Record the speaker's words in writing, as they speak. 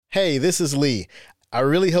Hey, this is Lee. I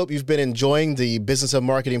really hope you've been enjoying the Business of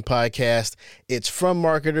Marketing podcast. It's from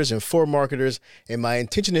marketers and for marketers, and my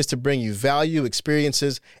intention is to bring you value,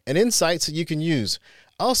 experiences, and insights that you can use.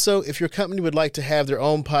 Also, if your company would like to have their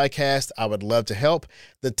own podcast, I would love to help.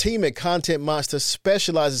 The team at Content Monster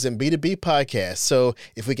specializes in B2B podcasts, so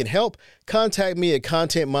if we can help, contact me at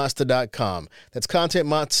contentmonster.com. That's Content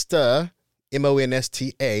Monster,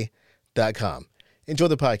 MONSTA.com. Enjoy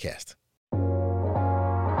the podcast.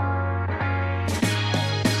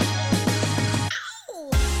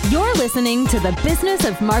 You're listening to the Business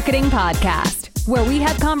of Marketing podcast, where we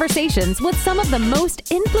have conversations with some of the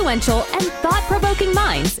most influential and thought-provoking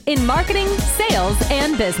minds in marketing, sales,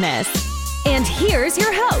 and business. And here's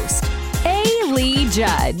your host, A. Lee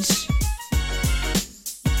Judge.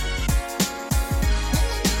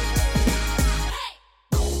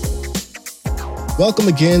 Welcome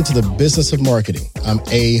again to the Business of Marketing. I'm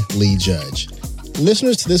A. Lee Judge.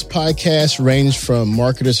 Listeners to this podcast range from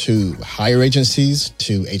marketers who hire agencies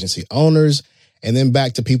to agency owners, and then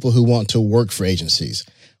back to people who want to work for agencies.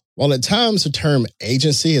 While at times the term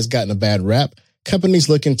agency has gotten a bad rap, companies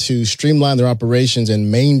looking to streamline their operations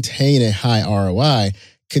and maintain a high ROI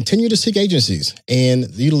continue to seek agencies, and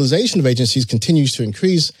the utilization of agencies continues to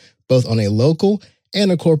increase both on a local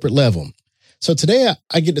and a corporate level. So today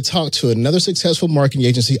I get to talk to another successful marketing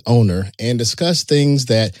agency owner and discuss things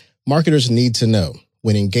that marketers need to know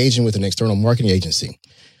when engaging with an external marketing agency.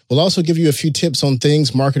 We'll also give you a few tips on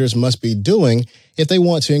things marketers must be doing if they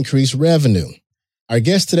want to increase revenue. Our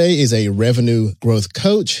guest today is a revenue growth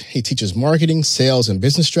coach. He teaches marketing, sales, and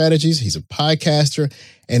business strategies. He's a podcaster,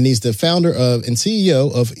 and he's the founder of and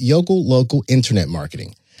CEO of Yokel Local Internet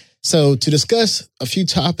Marketing. So to discuss a few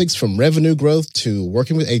topics from revenue growth to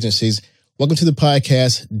working with agencies, welcome to the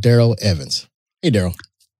podcast, Darrell Evans. Hey, Darrell.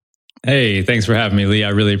 Hey, thanks for having me, Lee. I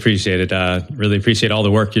really appreciate it. Really appreciate all the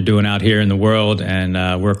work you're doing out here in the world. And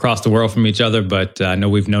we're across the world from each other, but I know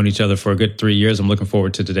we've known each other for a good 3 years. I'm looking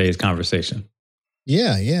forward to today's conversation.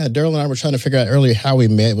 Yeah. Darrell and I were trying to figure out earlier how we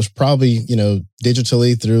met. It was probably,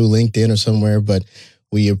 digitally through LinkedIn or somewhere, but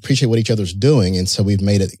we appreciate what each other's doing. And so we've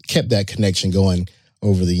kept that connection going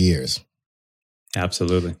over the years.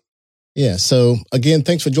 Absolutely. Yeah. So again,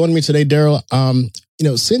 thanks for joining me today, Darrell.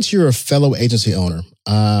 Since you're a fellow agency owner,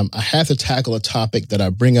 I have to tackle a topic that I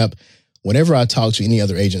bring up whenever I talk to any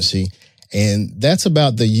other agency, and that's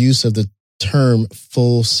about the use of the term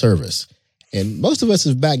full service. And most of us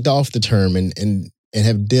have backed off the term and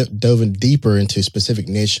have dove in deeper into specific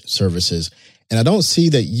niche services. And I don't see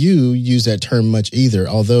that you use that term much either,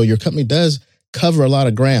 although your company does cover a lot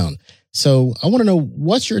of ground. So I want to know,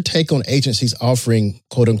 what's your take on agencies offering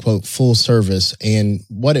quote unquote full service, and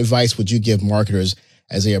what advice would you give marketers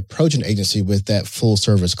as they approach an agency with that full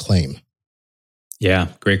service claim? Yeah,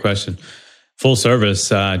 great question. Full service,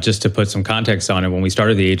 just to put some context on it, when we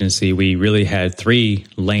started the agency, we really had 3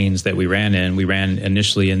 lanes that we ran in. We ran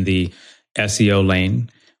initially in the SEO lane,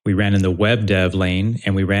 we ran in the web dev lane,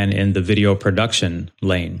 and we ran in the video production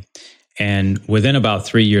lane. And within about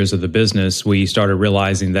 3 years of the business, we started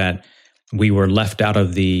realizing that we were left out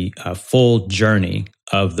of the full journey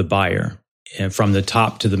of the buyer, from the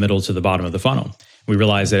top to the middle to the bottom of the funnel. We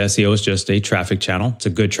realized that SEO is just a traffic channel. It's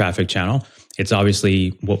a good traffic channel. It's obviously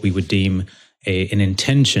what we would deem an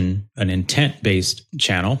intent-based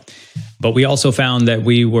channel. But we also found that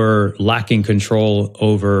we were lacking control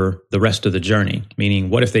over the rest of the journey, meaning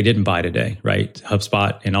what if they didn't buy today, right?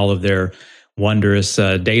 HubSpot and all of their wondrous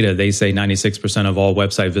data, they say 96% of all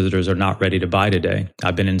website visitors are not ready to buy today.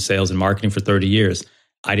 I've been in sales and marketing for 30 years.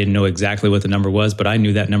 I didn't know exactly what the number was, but I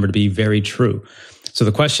knew that number to be very true. So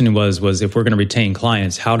the question was if we're going to retain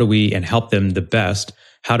clients, how do we, and help them the best,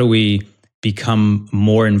 how do we become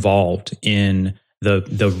more involved in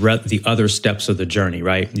the other steps of the journey,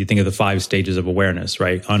 right? You think of the 5 stages of awareness,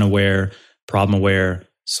 right? Unaware, problem aware,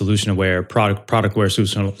 solution aware, product aware,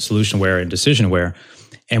 solution aware, and decision aware.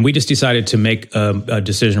 And we just decided to make a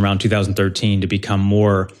decision around 2013 to become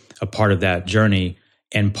more a part of that journey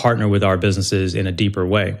and partner with our businesses in a deeper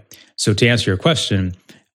way. So to answer your question,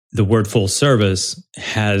 the word full service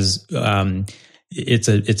has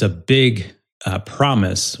it's a big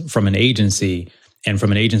promise from an agency, and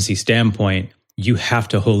from an agency standpoint, you have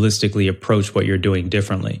to holistically approach what you're doing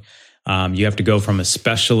differently. You have to go from a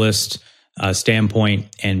specialist standpoint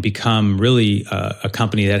and become really a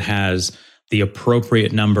company that has the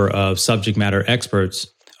appropriate number of subject matter experts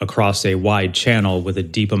across a wide channel with a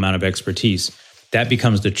deep amount of expertise. That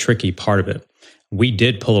becomes the tricky part of it. We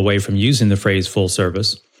did pull away from using the phrase full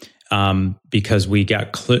service because we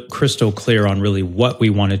got crystal clear on really what we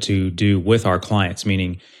wanted to do with our clients,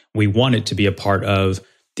 meaning we wanted to be a part of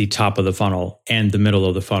the top of the funnel and the middle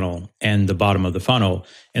of the funnel and the bottom of the funnel.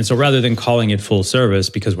 And so rather than calling it full service,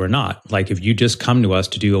 because we're not, like if you just come to us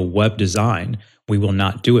to do a web design, we will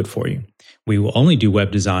not do it for you. We will only do web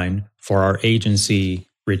design for our agency,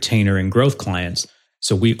 retainer, and growth clients.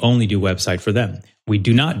 So we only do website for them. We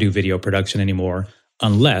do not do video production anymore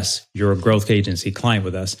unless you're a growth agency client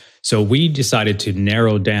with us. So we decided to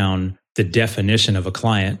narrow down the definition of a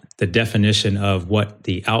client, the definition of what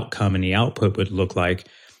the outcome and the output would look like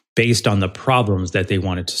based on the problems that they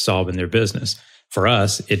wanted to solve in their business. For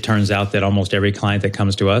us, it turns out that almost every client that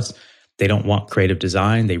comes to us, they don't want creative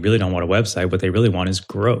design. They really don't want a website. What they really want is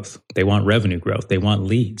growth. They want revenue growth. They want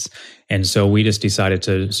leads. And so we just decided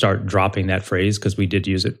to start dropping that phrase because we did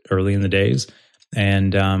use it early in the days.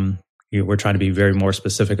 And we're trying to be very more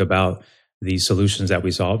specific about the solutions that we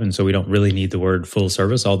solve. And so we don't really need the word full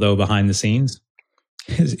service, although behind the scenes,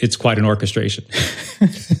 it's quite an orchestration.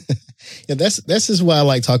 Yeah, this is why I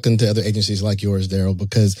like talking to other agencies like yours, Darrell,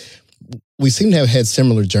 because we seem to have had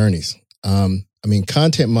similar journeys.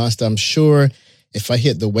 Content Monster, I'm sure if I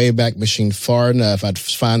hit the Wayback Machine far enough, I'd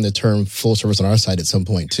find the term full service on our site at some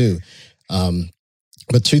point too.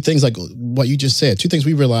 But two things like what you just said, two things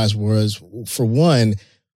we realized was, for one,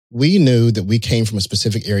 we knew that we came from a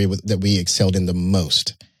specific area that we excelled in the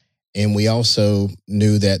most. And we also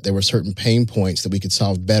knew that there were certain pain points that we could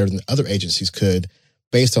solve better than other agencies could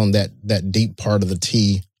based on that deep part of the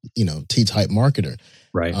T-type marketer.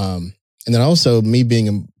 Right. And then also me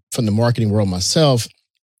being from the marketing world myself,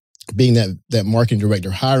 being that marketing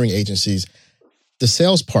director hiring agencies, the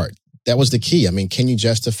sales part, that was the key. I mean, can you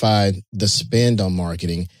justify the spend on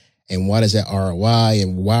marketing? And what is that ROI?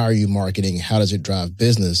 And why are you marketing? How does it drive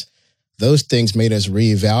business? Those things made us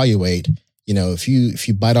reevaluate. If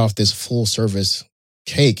you bite off this full service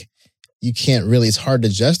cake, you can't really, it's hard to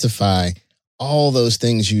justify all those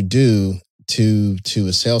things you do to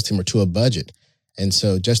a sales team or to a budget. And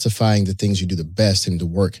so justifying the things you do the best seem to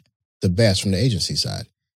work the best from the agency side.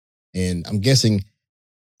 And I'm guessing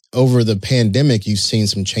over the pandemic, you've seen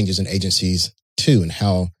some changes in agencies too, and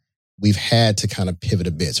how we've had to kind of pivot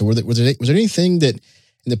a bit. So was there anything that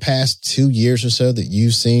in the past 2 years or so that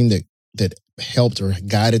you've seen that helped or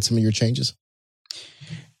guided some of your changes?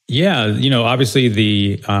 Yeah, obviously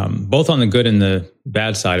the both on the good and the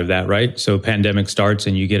bad side of that, right? So pandemic starts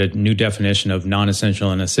and you get a new definition of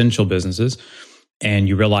non-essential and essential businesses. And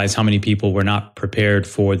you realize how many people were not prepared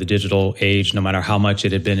for the digital age, no matter how much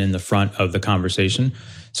it had been in the front of the conversation.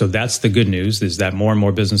 So that's the good news, is that more and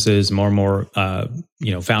more businesses, more and more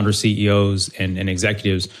founder CEOs and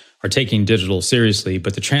executives are taking digital seriously.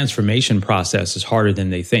 But the transformation process is harder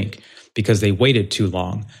than they think because they waited too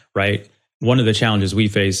long, right? One of the challenges we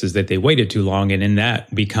face is that they waited too long, and in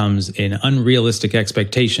that becomes an unrealistic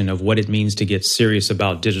expectation of what it means to get serious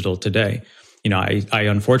about digital today. I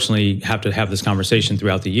unfortunately have to have this conversation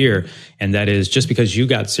throughout the year, and that is just because you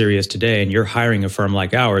got serious today and you're hiring a firm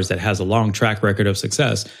like ours that has a long track record of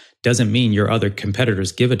success doesn't mean your other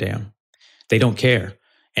competitors give a damn. They don't care.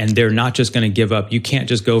 And they're not just going to give up. You can't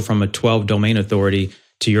just go from a 12 domain authority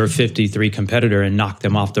to your 53 competitor and knock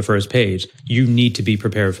them off the first page. You need to be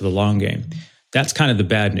prepared for the long game. That's kind of the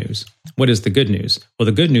bad news. What is the good news? Well,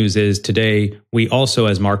 the good news is today we also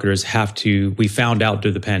as marketers we found out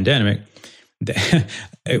through the pandemic.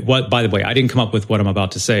 By the way, I didn't come up with what I'm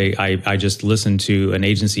about to say. I just listened to an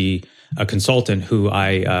agency, a consultant who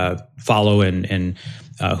I follow and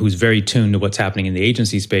who's very tuned to what's happening in the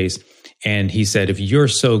agency space. And he said, if you're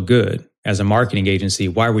so good as a marketing agency,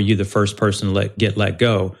 why were you the first person to get let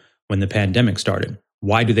go when the pandemic started?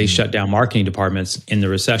 Why do they shut down marketing departments in the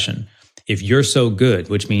recession? If you're so good,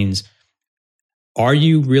 which means, are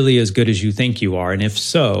you really as good as you think you are? And if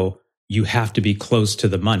so, you have to be close to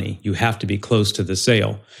the money. You have to be close to the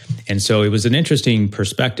sale. And so it was an interesting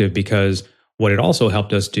perspective because what it also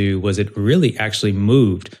helped us do was it really actually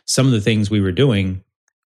moved some of the things we were doing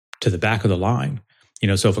to the back of the line.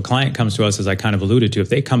 So if a client comes to us, as I kind of alluded to, if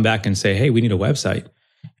they come back and say, hey, we need a website,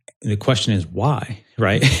 the question is why,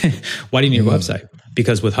 right? Why do you need a website?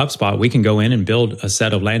 Because with HubSpot, we can go in and build a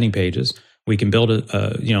set of landing pages. We can build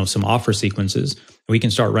some offer sequences. We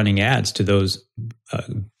can start running ads to those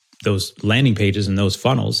landing pages and those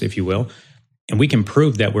funnels, if you will, and we can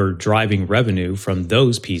prove that we're driving revenue from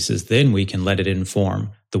those pieces. Then we can let it inform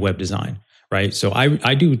the web design, right? So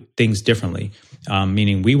I do things differently,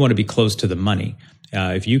 meaning we want to be close to the money.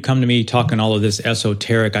 If you come to me talking all of this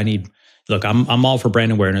esoteric, I'm all for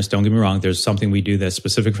brand awareness. Don't get me wrong. There's something we do that's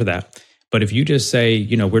specific for that. But if you just say,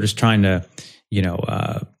 we're just trying to,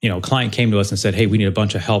 a client came to us and said, hey, we need a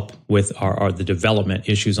bunch of help with the development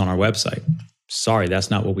issues on our website. Sorry, that's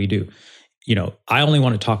not what we do. I only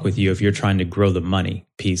want to talk with you if you're trying to grow the money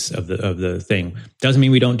piece of the thing. Doesn't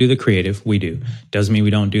mean we don't do the creative, we do. Doesn't mean we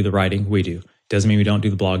don't do the writing, we do. Doesn't mean we don't do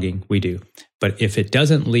the blogging, we do. But if it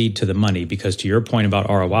doesn't lead to the money, because to your point about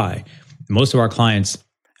ROI, most of our clients,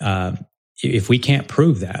 if we can't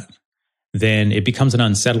prove that, then it becomes an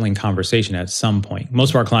unsettling conversation at some point.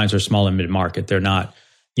 Most of our clients are small and mid-market. They're not,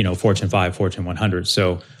 Fortune 5, Fortune 100.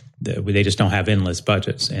 So they just don't have endless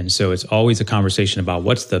budgets. And so it's always a conversation about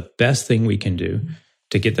what's the best thing we can do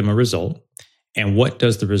to get them a result, and what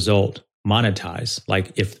does the result monetize?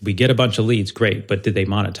 Like if we get a bunch of leads, great, but did they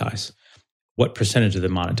monetize? What percentage of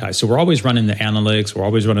them monetize? So we're always running the analytics. We're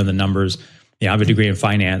always running the numbers. I have a degree in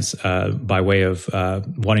finance by way of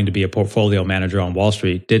wanting to be a portfolio manager on Wall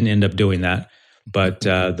Street. Didn't end up doing that, but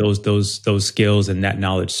those skills and that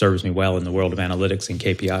knowledge serves me well in the world of analytics and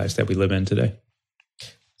KPIs that we live in today.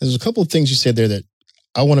 There's a couple of things you said there that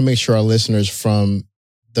I want to make sure our listeners, from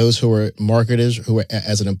those who are marketers, who are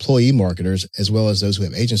as an employee marketers, as well as those who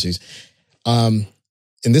have agencies. And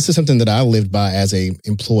this is something that I lived by as a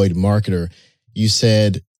employed marketer. You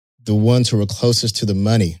said the ones who are closest to the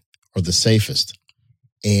money are the safest.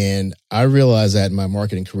 And I realized that in my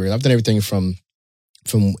marketing career. I've done everything from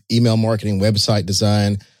email marketing, website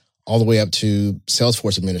design, all the way up to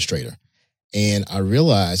Salesforce administrator. And I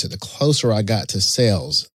realized that the closer I got to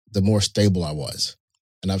sales, the more stable I was.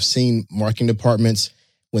 And I've seen marketing departments,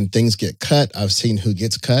 when things get cut, I've seen who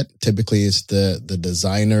gets cut. Typically, it's the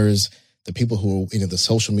designers, the people who are, the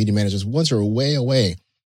social media managers, ones who are way away.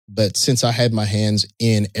 But since I had my hands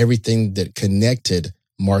in everything that connected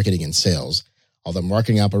marketing and sales, all the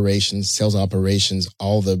marketing operations, sales operations,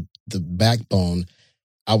 all the backbone,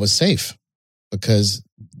 I was safe because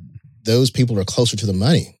those people are closer to the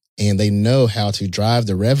money and they know how to drive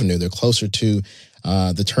the revenue. They're closer to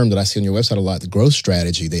the term that I see on your website a lot, the growth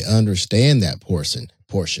strategy. They understand that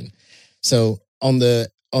portion. So on the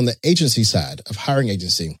agency side of hiring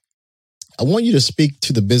agency, I want you to speak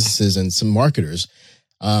to the businesses and some marketers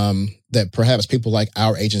that perhaps people like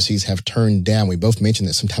our agencies have turned down. We both mentioned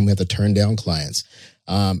that sometimes we have to turn down clients.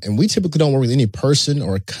 And we typically don't work with any person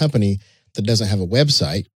or a company that doesn't have a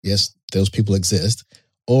website. Yes, those people exist.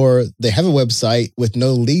 Or they have a website with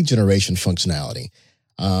no lead generation functionality.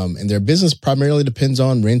 And their business primarily depends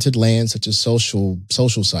on rented land, such as social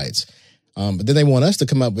sites. But then they want us to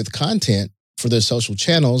come up with content for their social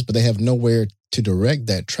channels, but they have nowhere to direct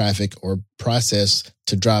that traffic or process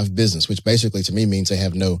to drive business, which basically to me means they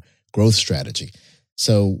have no growth strategy.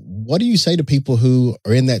 So what do you say to people who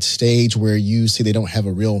are in that stage where you see they don't have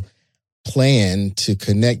a real plan to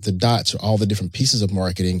connect the dots or all the different pieces of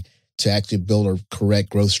marketing to actually build a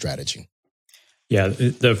correct growth strategy? Yeah,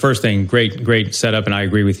 the first thing, great setup, and I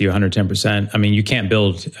agree with you 110%. I mean, you can't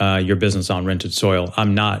build your business on rented soil.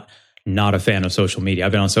 I'm not a fan of social media.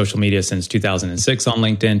 I've been on social media since 2006 on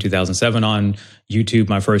LinkedIn, 2007 on YouTube,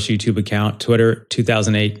 my first YouTube account, Twitter,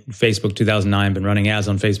 2008, Facebook, 2009, been running ads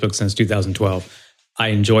on Facebook since 2012. I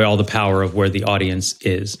enjoy all the power of where the audience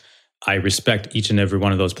is. I respect each and every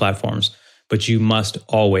one of those platforms, but you must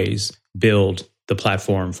always build the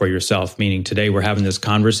platform for yourself. Meaning today we're having this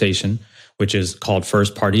conversation, which is called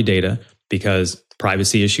first party data, because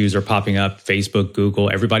privacy issues are popping up, Facebook, Google,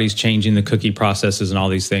 everybody's changing the cookie processes and all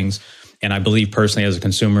these things. And I believe personally as a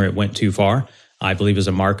consumer, it went too far. I believe as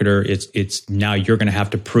a marketer, it's now you're going to have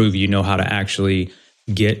to prove you know how to actually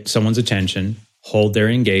get someone's attention, hold their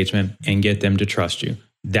engagement, and get them to trust you.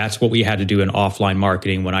 That's what we had to do in offline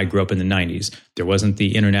marketing when I grew up in the 90s. There wasn't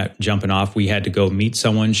the internet jumping off. We had to go meet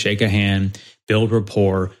someone, shake a hand, build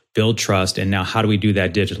rapport, build trust. And now how do we do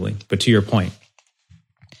that digitally? But to your point,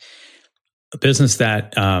 a business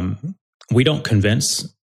that we don't convince.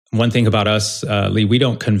 One thing about us, Lee, we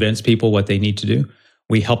don't convince people what they need to do.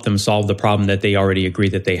 We help them solve the problem that they already agree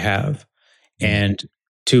that they have. And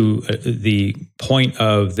to the point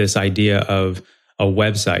of this idea of a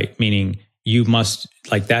website, meaning you must,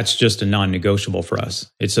 like, that's just a non-negotiable for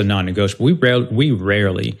us. It's a non-negotiable. We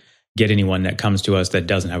rarely get anyone that comes to us that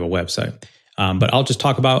doesn't have a website. But I'll just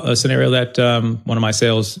talk about a scenario that one of my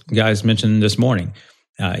sales guys mentioned this morning.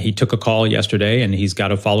 He took a call yesterday and he's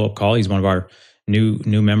got a follow-up call. He's one of our new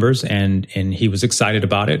members and he was excited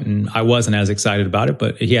about it. And I wasn't as excited about it,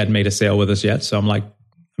 but he hadn't made a sale with us yet. So I'm like,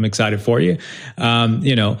 I'm excited for you.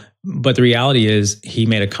 But the reality is he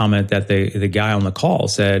made a comment that the guy on the call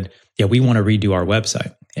said, yeah, we want to redo our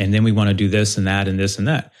website. And then we want to do this and that and this and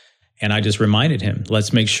that. And I just reminded him,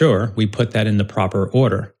 let's make sure we put that in the proper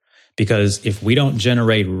order. Because if we don't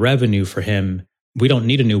generate revenue for him, we don't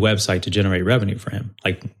need a new website to generate revenue for him.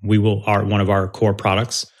 Like one of our core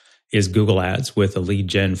products is Google Ads with a lead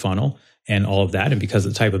gen funnel. and all of that. And because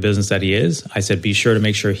of the type of business that he is, I said, be sure to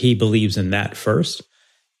make sure he believes in that first.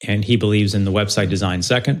 And he believes in the website design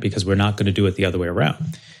second, because we're not going to do it the other way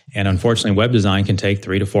around. And unfortunately, web design can take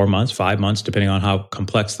 3 to 4 months, 5 months, depending on how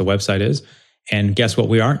complex the website is. And guess what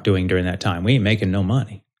we aren't doing during that time? We ain't making no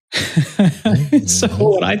money. So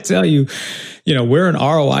what I tell you, we're an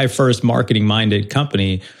ROI first marketing minded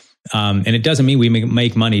company. And it doesn't mean we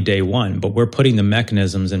make money day one, but we're putting the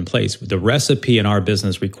mechanisms in place. The recipe in our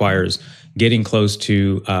business requires getting close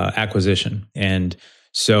to acquisition. And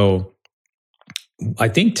so I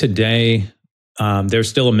think today there's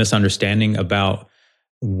still a misunderstanding about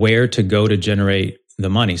where to go to generate the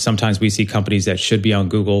money. Sometimes we see companies that should be on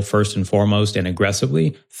Google first and foremost and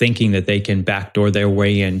aggressively, thinking that they can backdoor their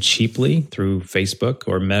way in cheaply through Facebook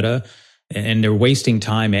or Meta, and they're wasting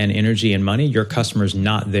time and energy and money. Your customer's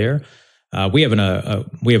not there. We have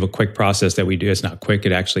a quick process that we do. It's not quick;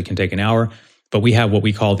 it actually can take an hour. But we have what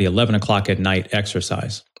we call the 11 o'clock at night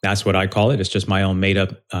exercise. That's what I call it. It's just my own made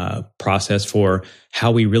up process for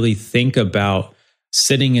how we really think about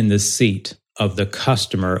sitting in the seat of the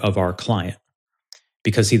customer of our client.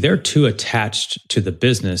 Because see, they're too attached to the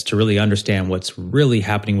business to really understand what's really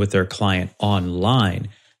happening with their client online.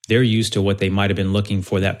 They're used to what they might have been looking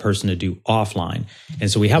for that person to do offline. And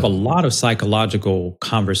so we have a lot of psychological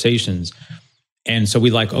conversations. And so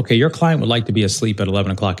we okay, your client would like to be asleep at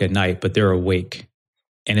 11 o'clock at night, but they're awake.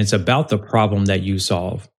 And it's about the problem that you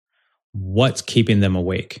solve. What's keeping them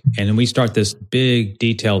awake? And then we start this big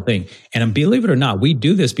detailed thing. And believe it or not, we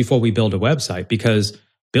do this before we build a website, because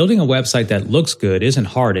building a website that looks good isn't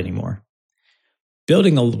hard anymore.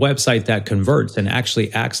 Building a website that converts and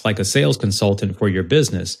actually acts like a sales consultant for your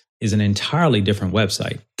business is an entirely different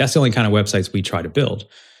website. That's the only kind of websites we try to build.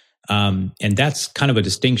 And that's kind of a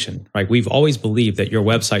distinction, right? We've always believed that your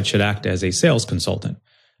website should act as a sales consultant,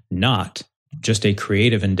 not just a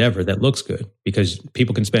creative endeavor that looks good, because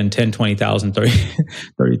people can spend $10,000, $20,000,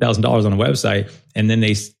 $30,000 on a website. And then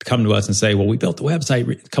they come to us and say, well, we built the website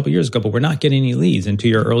a couple of years ago, but we're not getting any leads. And to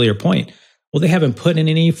your earlier point, well, they haven't put in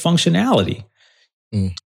any functionality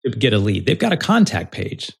to get a lead. They've got a contact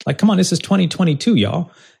page. Like, come on, this is 2022,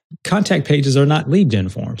 y'all. Contact pages are not lead gen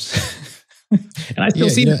forms. And I still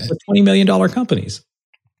see that with $20 million companies.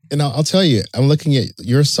 And I'll tell you, I'm looking at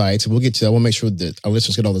your sites, and we'll get to that. I want to make sure that our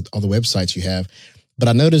listeners get all the websites you have. But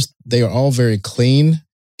I noticed they are all very clean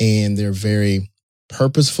and they're very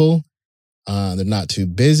purposeful. They're not too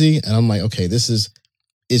busy. And I'm like, okay, it's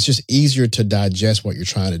just easier to digest what you're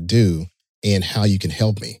trying to do and how you can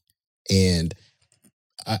help me. And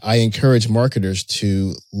I encourage marketers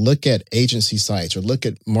to look at agency sites or look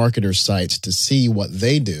at marketers' sites to see what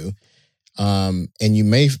they do. And you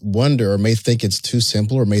may wonder or may think it's too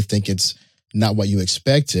simple or may think it's not what you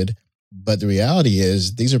expected. But the reality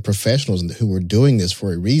is these are professionals who are doing this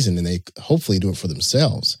for a reason, and they hopefully do it for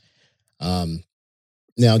themselves.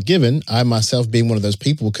 Now, given I myself being one of those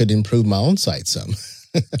people could improve my own site some.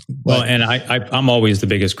 Well, and I'm always the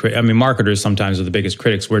biggest critic. I mean, marketers sometimes are the biggest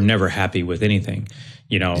critics. We're never happy with anything.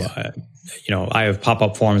 I have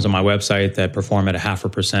pop-up forms on my website that perform at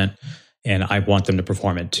 0.5%, and I want them to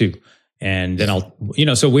perform at 2%. And then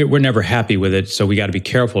so we're never happy with it. So we got to be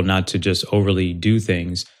careful not to just overly do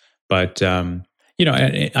things. But,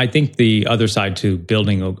 I think the other side to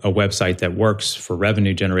building a website that works for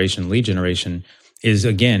revenue generation, lead generation is,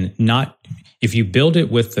 again, not if you build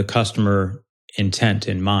it with the customer intent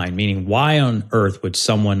in mind, meaning why on earth would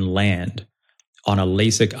someone land on a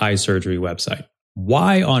LASIK eye surgery website?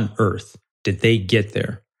 Why on earth did they get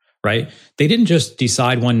there, right? They didn't just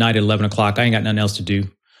decide one night at 11 o'clock, I ain't got nothing else to do.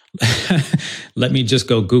 Let me just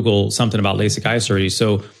go Google something about LASIK eye surgery.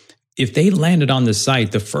 So if they landed on the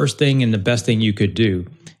site, the first thing and the best thing you could do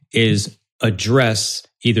is address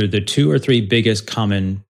either the 2 or 3 biggest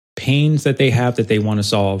common pains that they have that they want to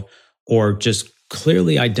solve, or just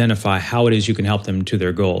clearly identify how it is you can help them to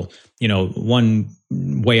their goal. One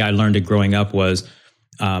way I learned it growing up was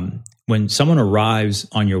when someone arrives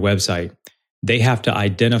on your website, they have to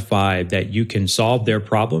identify that you can solve their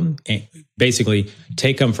problem and basically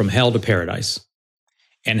take them from hell to paradise.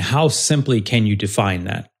 And how simply can you define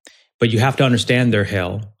that? But you have to understand their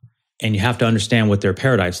hell, and you have to understand what their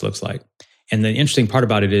paradise looks like. And the interesting part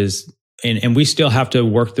about it is, and we still have to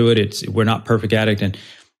work through it. We're not perfect at it.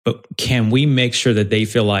 But can we make sure that they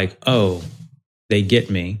feel like, oh, they get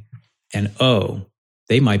me, and oh,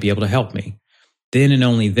 they might be able to help me? Then and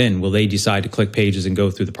only then will they decide to click pages and go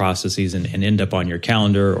through the processes and end up on your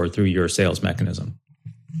calendar or through your sales mechanism.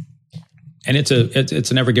 And it's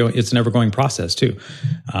an ever going process too.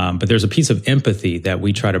 But there's a piece of empathy that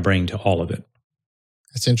we try to bring to all of it.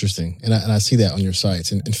 That's interesting, and I see that on your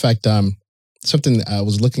sites. And in fact, something I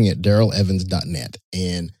was looking at darrellevans.net,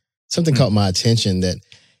 and something caught my attention that,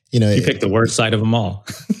 you picked the worst side of them all.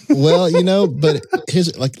 Well, but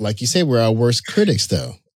here's like you say, we're our worst critics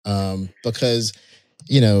though, because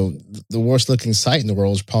the worst looking site in the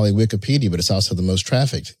world is probably Wikipedia, but it's also the most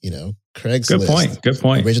trafficked. Craigslist, good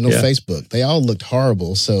point. Original Facebook, they all looked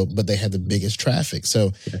horrible. But they had the biggest traffic.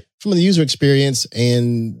 So from the user experience,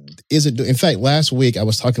 and in fact, last week I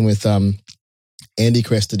was talking with Andy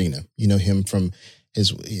Crestodina, him from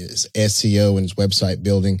his SEO and his website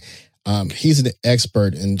building. He's an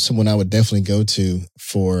expert and someone I would definitely go to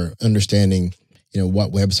for understanding,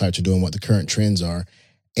 what websites are doing, what the current trends are.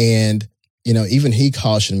 And, even he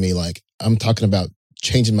cautioned me, like, I'm talking about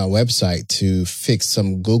changing my website to fix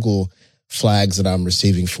some Google flags that I'm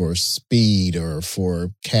receiving for speed or for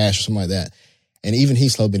cache or something like that. And even he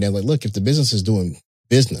slowed me down, like, look, if the business is doing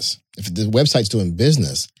business, if the website's doing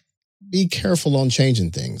business, be careful on changing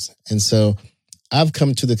things. And so I've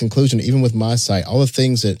come to the conclusion, even with my site, all the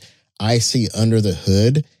things that I see under the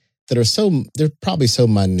hood that are they're probably so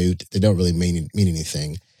minute, they don't really mean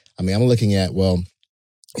anything. I mean, I'm looking at, well,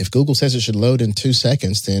 if Google says it should load in 2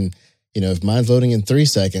 seconds, then, if mine's loading in 3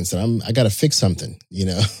 seconds, then I got to fix something,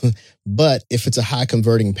 But if it's a high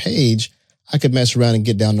converting page, I could mess around and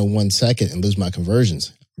get down to 1 second and lose my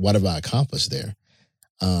conversions. What have I accomplished there?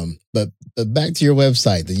 But back to your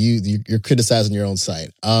website that you're criticizing your own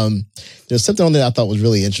site. There's something on there I thought was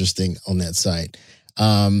really interesting on that site.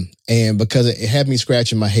 And because it had me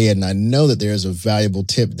scratching my head, and I know that there's a valuable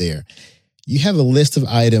tip there. You have a list of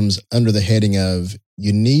items under the heading of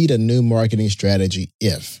you need a new marketing strategy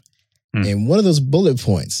if. And one of those bullet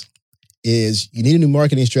points is you need a new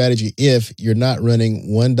marketing strategy if you're not running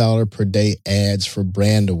 $1 per day ads for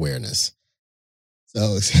brand awareness.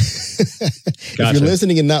 So if you're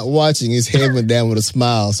listening and not watching, his head went down with a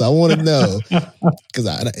smile. So I want to know,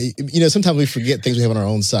 because sometimes we forget things we have on our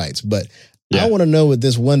own sites, but I want to know what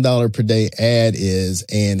this $1 per day ad is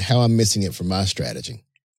and how I'm missing it from my strategy.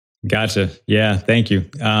 Gotcha. Yeah. Thank you.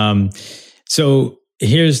 So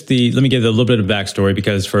let me give a little bit of backstory,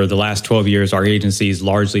 because for the last 12 years, our agency's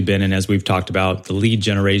largely been, and as we've talked about, the lead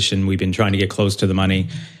generation. We've been trying to get close to the money.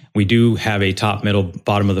 We do have a top, middle,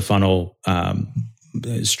 bottom of the funnel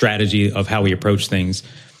strategy of how we approach things.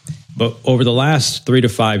 But over the last 3 to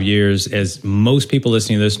 5 years, as most people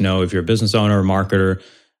listening to this know, if you're a business owner or marketer,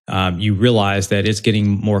 you realize that it's getting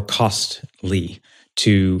more costly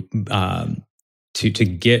to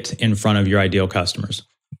get in front of your ideal customers.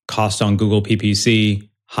 Cost on Google PPC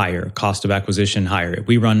higher, cost of acquisition higher.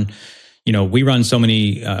 We run so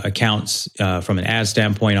many accounts from an ad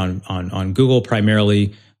standpoint on Google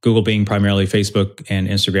primarily. Google being primarily Facebook and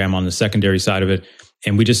Instagram on the secondary side of it.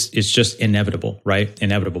 And it's just inevitable, right?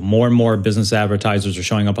 Inevitable. More and more business advertisers are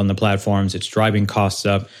showing up on the platforms. It's driving costs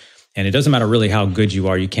up. And it doesn't matter really how good you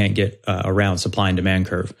are, you can't get around supply and demand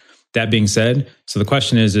curve. That being said, so the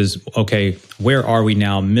question is, okay, where are we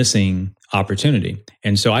now missing opportunity?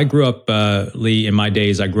 And so I grew up, Lee, in my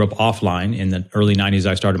days, I grew up offline. In the early 90s,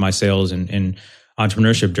 I started my sales and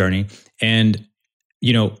entrepreneurship journey. And,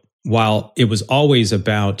 while it was always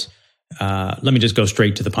about, let me just go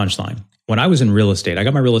straight to the punchline. When I was in real estate, I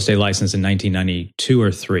got my real estate license in 1992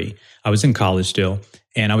 or 3. I was in college still,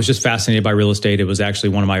 and I was just fascinated by real estate. It was actually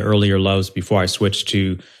one of my earlier loves before I switched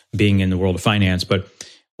to being in the world of finance. But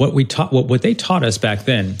what they taught us back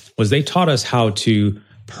then was they taught us how to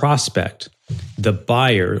prospect the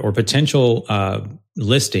buyer or potential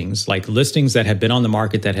listings, like listings that had been on the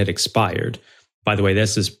market that had expired. By the way,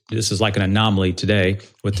 this is like an anomaly today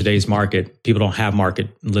with today's market. People don't have market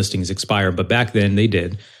listings expire, but back then they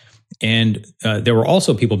did. And there were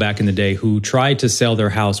also people back in the day who tried to sell their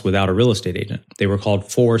house without a real estate agent. They were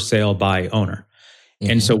called for sale by owner.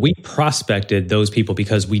 Mm-hmm. And so we prospected those people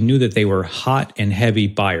because we knew that they were hot and heavy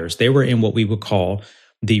buyers. They were in what we would call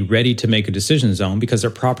the ready to make a decision zone because their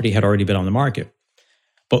property had already been on the market.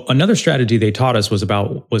 But another strategy they taught us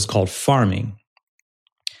was called farming.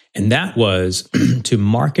 And that was to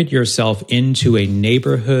market yourself into a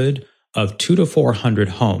neighborhood of 200 to 400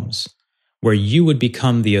 homes where you would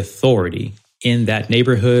become the authority in that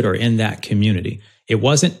neighborhood or in that community. It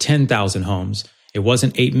wasn't 10,000 homes. It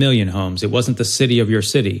wasn't 8 million homes. It wasn't the city of your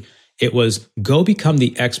city. It was go become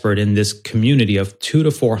the expert in this community of 200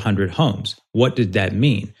 to 400 homes. What did that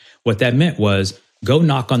mean? What that meant was go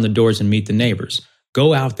knock on the doors and meet the neighbors.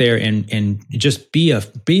 Go out there and just be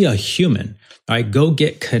a human. All right, go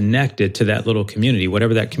get connected to that little community,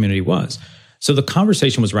 whatever that community was. So the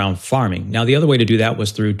conversation was around farming. Now, the other way to do that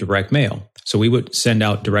was through direct mail. So we would send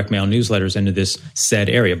out direct mail newsletters into this said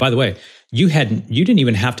area. By the way, you didn't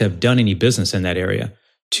even have to have done any business in that area.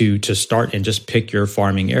 to start and just pick your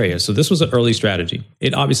farming area. So this was an early strategy.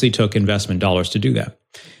 It obviously took investment dollars to do that.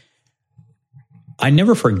 I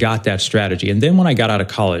never forgot that strategy. And then when I got out of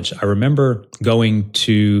college, I remember going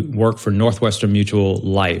to work for Northwestern Mutual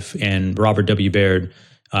Life and Robert W. Baird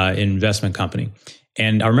investment company.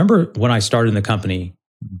 And I remember when I started in the company,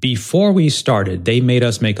 before we started, they made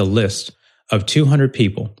us make a list of 200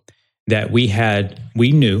 people that we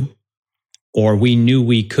knew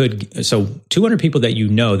we could. So 200 people that you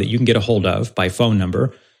know that you can get a hold of by phone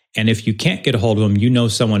number. And if you can't get a hold of them, you know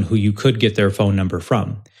someone who you could get their phone number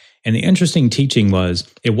from. And the interesting teaching was,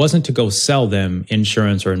 it wasn't to go sell them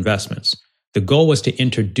insurance or investments. The goal was to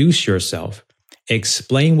introduce yourself,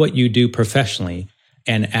 explain what you do professionally,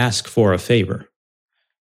 and ask for a favor.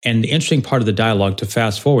 And the interesting part of the dialogue, to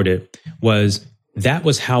fast forward it, was that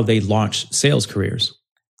was how they launched sales careers.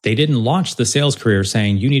 They didn't launch the sales career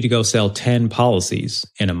saying, you need to go sell 10 policies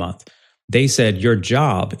in a month. They said, your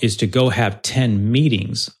job is to go have 10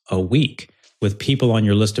 meetings a week with people on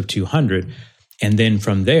your list of 200. And then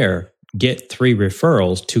from there, get 3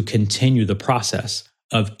 referrals to continue the process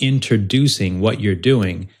of introducing what you're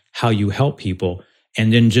doing, how you help people,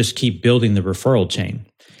 and then just keep building the referral chain.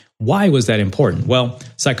 Why was that important? Well,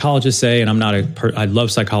 psychologists say, and I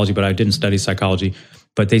love psychology, but I didn't study psychology,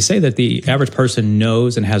 but they say that the average person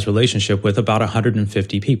knows and has relationship with about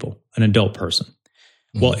 150 people, an adult person.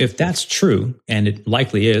 Mm-hmm. Well, if that's true, and it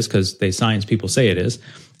likely is because the science people say it is,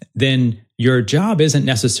 then your job isn't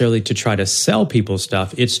necessarily to try to sell people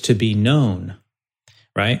stuff, it's to be known,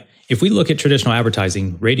 right? If we look at traditional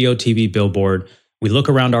advertising, radio, TV, billboard, we look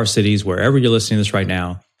around our cities, wherever you're listening to this right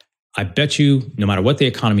now, I bet you, no matter what the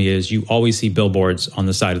economy is, you always see billboards on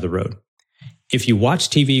the side of the road. If you watch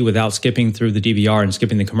TV without skipping through the DVR and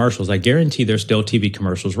skipping the commercials, I guarantee there's still TV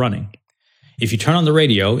commercials running. If you turn on the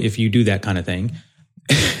radio, if you do that kind of thing,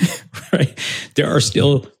 right, there are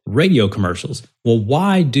still radio commercials. Well,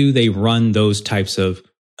 why do they run those types of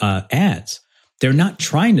ads? They're not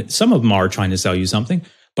trying to, some of them are trying to sell you something,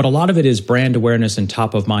 but a lot of it is brand awareness and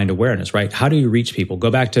top of mind awareness, right? How do you reach people? Go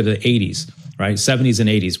back to the 80s, right? 70s and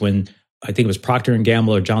 80s when I think it was Procter &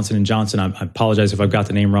 Gamble or Johnson & Johnson, I apologize if I've got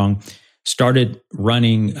the name wrong, started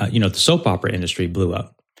running, the soap opera industry blew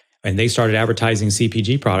up. And they started advertising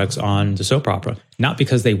CPG products on the soap opera, not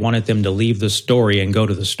because they wanted them to leave the story and go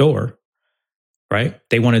to the store, right?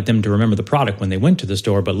 They wanted them to remember the product when they went to the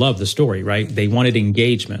store, but love the story, right? They wanted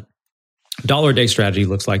engagement. Dollar a day strategy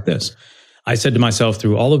looks like this. I said to myself,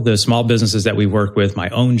 through all of the small businesses that we work with, my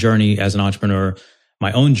own journey as an entrepreneur,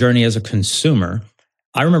 my own journey as a consumer,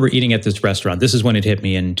 I remember eating at this restaurant. This is when it hit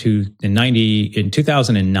me in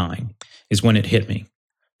 2009 is when it hit me.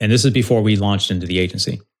 And this is before we launched into the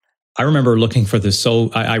agency. I remember looking for this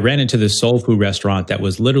I ran into this soul food restaurant that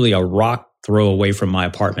was literally a rock throw away from my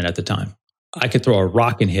apartment at the time. I could throw a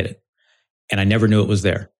rock and hit it, and I never knew it was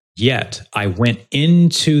there. Yet I went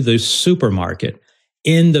into the supermarket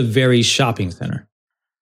in the very shopping center.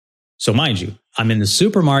 So mind you, I'm in the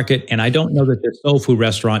supermarket and I don't know that the soul food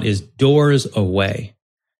restaurant is doors away.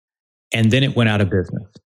 And then it went out of business.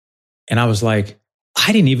 And I was like,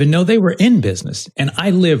 I didn't even know they were in business. And I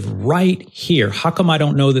live right here. How come I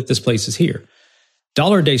don't know that this place is here?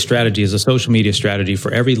 Dollar a day strategy is a social media strategy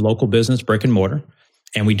for every local business, brick and mortar.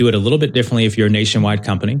 And we do it a little bit differently if you're a nationwide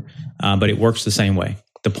company, but it works the same way.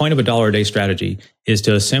 The point of a dollar a day strategy is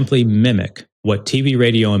to simply mimic what TV,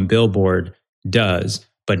 radio, and billboard does,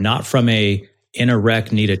 but not from in a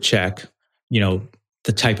wreck, need a check,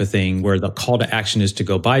 the type of thing where the call to action is to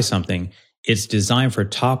go buy something. It's designed for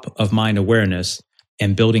top of mind awareness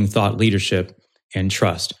and building thought leadership and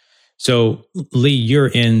trust. So Lee, you're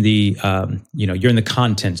in the, you're in the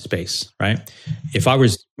content space, right? If I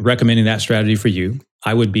was recommending that strategy for you,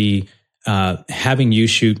 I would be having you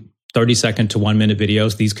shoot 30-second to 1-minute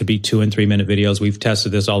videos. These could be 2 and 3 minute videos. We've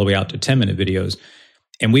tested this all the way out to 10-minute videos.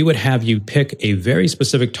 And we would have you pick a very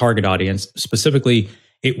specific target audience. Specifically,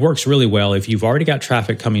 it works really well if you've already got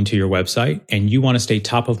traffic coming to your website and you want to stay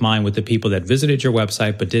top of mind with the people that visited your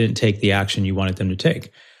website but didn't take the action you wanted them to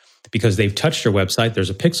take. Because they've touched your website,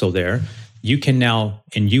 there's a pixel there. You can now,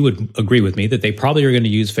 and you would agree with me, that they probably are going to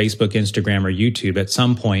use Facebook, Instagram, or YouTube at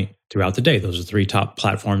some point throughout the day. Those are 3 top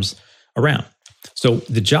platforms around. So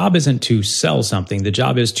the job isn't to sell something. The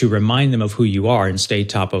job is to remind them of who you are and stay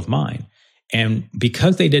top of mind. And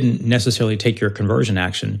because they didn't necessarily take your conversion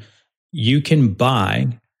action, you can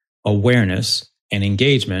buy awareness and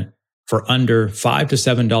engagement for under $5 to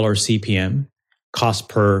 $7 CPM, cost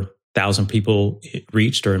per 1,000 people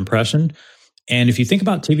reached or impression. And if you think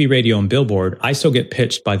about TV, radio, and billboard, I still get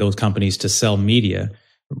pitched by those companies to sell media.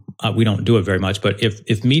 We don't do it very much, but if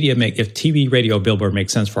TV, radio, billboard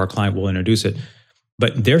makes sense for our client, we'll introduce it.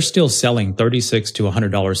 but they're still selling $36 to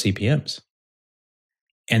 $100 CPMs.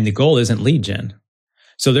 And the goal isn't lead gen.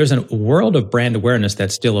 So there's a world of brand awareness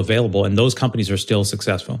that's still available, and those companies are still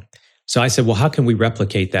successful. So I said, well, how can we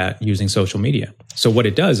replicate that using social media? So what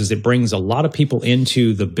it does is it brings a lot of people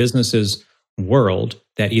into the business's world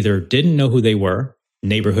that either didn't know who they were,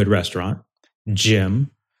 neighborhood restaurant,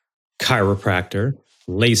 gym, chiropractor,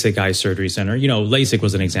 LASIK eye surgery center. LASIK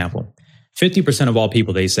was an example. 50% of all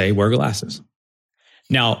people, they say, wear glasses.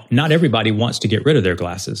 Now, not everybody wants to get rid of their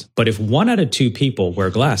glasses, but if 1 out of 2 people wear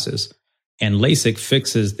glasses and LASIK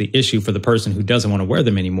fixes the issue for the person who doesn't want to wear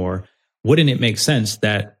them anymore, wouldn't it make sense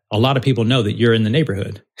that a lot of people know that you're in the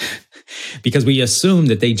neighborhood? Because we assume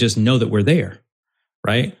that they just know that we're there,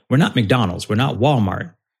 right? We're not McDonald's. We're not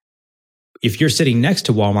Walmart. If you're sitting next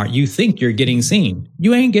to Walmart, you think you're getting seen.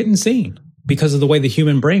 You ain't getting seen because of the way the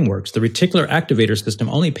human brain works. The reticular activator system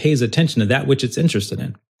only pays attention to that which it's interested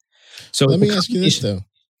in. So let me ask you this though.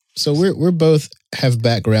 So we're both have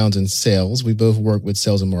backgrounds in sales. We both work with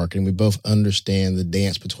sales and marketing. We both understand the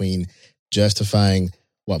dance between justifying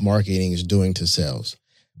what marketing is doing to sales.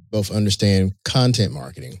 Both understand content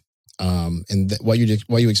marketing. And what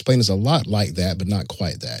you explain is a lot like that, but not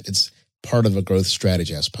quite that. It's part of a growth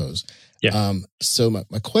strategy, I suppose. Yeah. So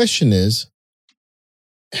my question is,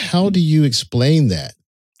 how do you explain that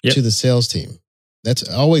to the sales team? That's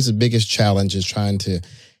always the biggest challenge, is trying to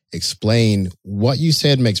explain what you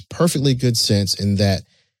said makes perfectly good sense, in that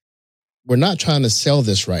we're not trying to sell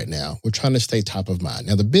this right now. We're trying to stay top of mind.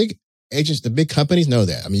 Now, the big agents, the big companies know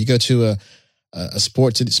that. I mean, you go to a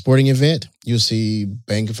sporting event, you'll see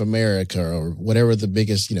Bank of America or whatever the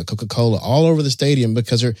biggest, Coca-Cola all over the stadium,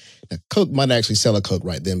 because Coke might actually sell a Coke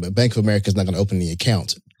right then, but Bank of America is not going to open the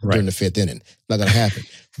accounts during the 5th inning. Not going to happen.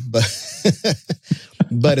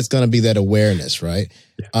 But it's going to be that awareness, right?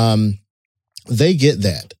 Yeah. They get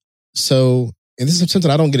that. So, and this is something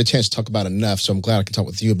I don't get a chance to talk about enough, so I'm glad I can talk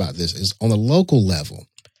with you about this, is on the local level.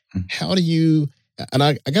 How do you, and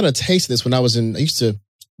I got a taste of this when I was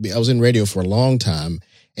in radio for a long time,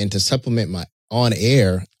 and to supplement my on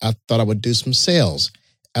air, I thought I would do some sales.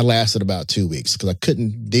 I lasted about 2 weeks because I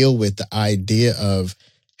couldn't deal with the idea of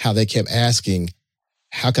how they kept asking,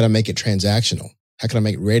 how can I make it transactional? How can I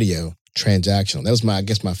make radio transactional? That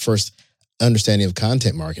was my first understanding of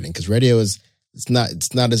content marketing, because radio is, it's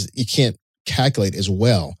not as, you can't calculate as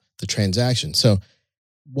well the transaction. So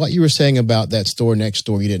what you were saying about that store next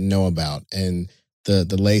door you didn't know about, and the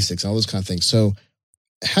LASIKs and all those kind of things. So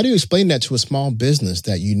how do you explain that to a small business,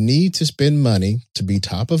 that you need to spend money to be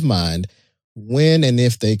top of mind when and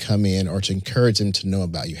if they come in, or to encourage them to know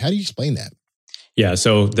about you? How do you explain that? Yeah.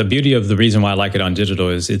 So the beauty of the reason why I like it on digital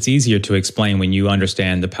is it's easier to explain when you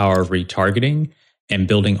understand the power of retargeting and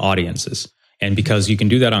building audiences. And because you can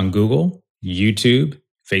do that on Google, YouTube,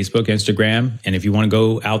 Facebook, Instagram. And if you want to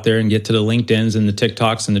go out there and get to the LinkedIns and the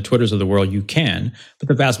TikToks and the Twitters of the world, you can. But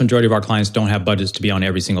the vast majority of our clients don't have budgets to be on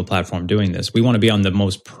every single platform doing this. We want to be on the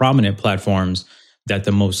most prominent platforms that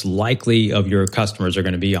the most likely of your customers are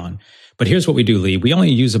going to be on. But here's what we do, Lee. We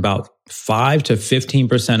only use about 5 to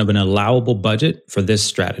 15% of an allowable budget for this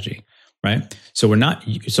strategy, right? So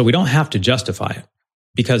we don't have to justify it,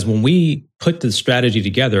 because when we put the strategy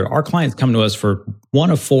together, our clients come to us for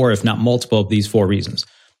one of 4, if not multiple of these 4 reasons.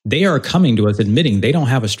 They are coming to us admitting they don't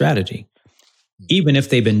have a strategy, even if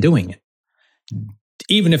they've been doing it,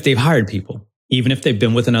 even if they've hired people, even if they've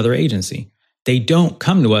been with another agency. They don't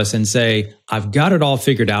come to us and say, I've got it all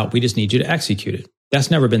figured out. We just need you to execute it. That's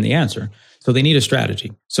never been the answer. So they need a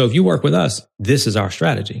strategy. So if you work with us, this is our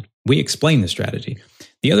strategy. We explain the strategy.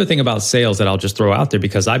 The other thing about sales that I'll just throw out there,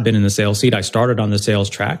 because I've been in the sales seat, I started on the sales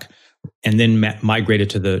track and then migrated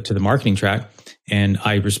to the marketing track. And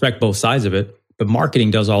I respect both sides of it, but marketing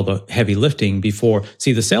does all the heavy lifting before.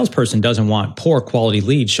 See, the salesperson doesn't want poor quality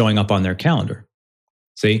leads showing up on their calendar.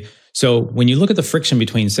 See? So when you look at the friction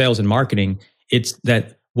between sales and marketing, it's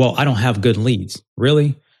that, well, I don't have good leads.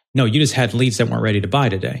 Really? No, you just had leads that weren't ready to buy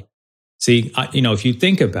today. See, if you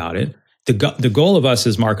think about it, the goal of us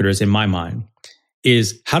as marketers, in my mind,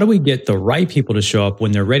 is how do we get the right people to show up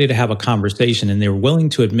when they're ready to have a conversation and they're willing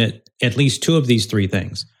to admit at least 2 of these 3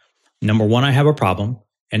 things. Number 1, I have a problem.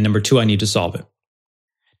 And number 2, I need to solve it.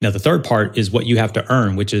 Now, the third part is what you have to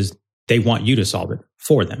earn, which is they want you to solve it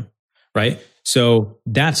for them, right? So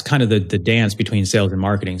that's kind of the dance between sales and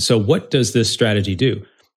marketing. So what does this strategy do?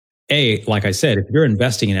 Like I said, if you're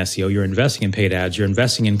investing in SEO, you're investing in paid ads, you're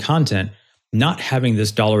investing in content, not having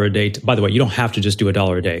this $1 a day. By the way, you don't have to just do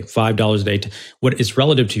 $1 a day, $5 a day. What is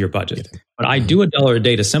relative to your budget. But I do $1 a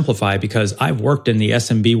day to simplify, because I've worked in the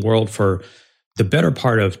SMB world for the better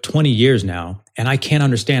part of 20 years now, and I can't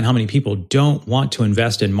understand how many people don't want to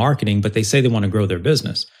invest in marketing, but they say they want to grow their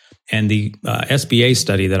business. And the SBA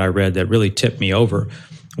study that I read that really tipped me over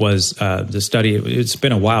was the study. It's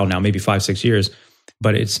been a while now, maybe 5-6 years,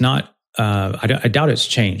 but it's not, I doubt it's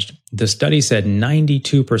changed. The study said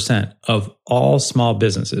 92% of all small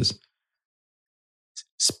businesses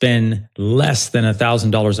spend less than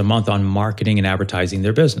 $1,000 a month on marketing and advertising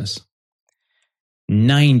their business.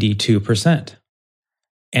 92%.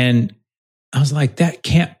 And I was like, that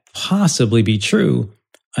can't possibly be true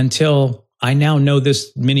until I now know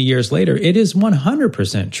this many years later. It is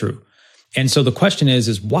 100% true. And so the question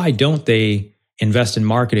is why don't they invest in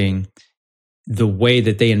marketing the way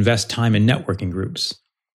that they invest time in networking groups,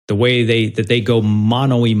 the way that they go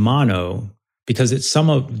mano-a-mano, because it's some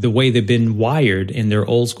of the way they've been wired in their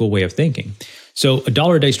old school way of thinking. So a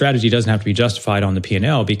 $1-a-day strategy doesn't have to be justified on the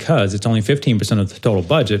P&L because it's only 15% of the total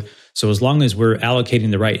budget. So as long as we're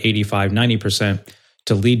allocating the right 85, 90%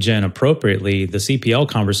 to lead gen appropriately, the CPL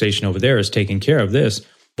conversation over there is taking care of this.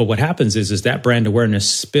 But what happens is that brand awareness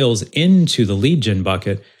spills into the lead gen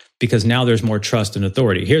bucket because now there's more trust and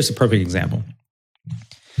authority. Here's a perfect example.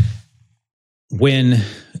 When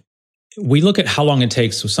we look at how long it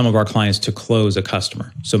takes for some of our clients to close a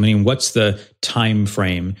customer. So meaning what's the time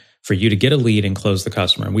frame for you to get a lead and close the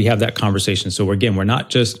customer? And we have that conversation. So we're not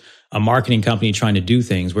just a marketing company trying to do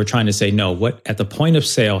things. We're trying to say, no, what at the point of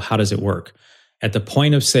sale, how does it work? At the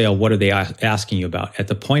point of sale, what are they asking you about? At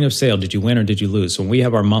the point of sale, did you win or did you lose? So when we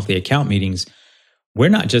have our monthly account meetings, we're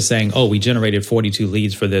not just saying, oh, we generated 42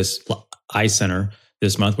 leads for this eye center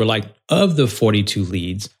this month. We're like, of the 42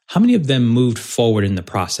 leads, how many of them moved forward in the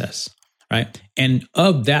process, right? And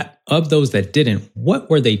of those that didn't, what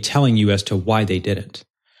were they telling you as to why they didn't,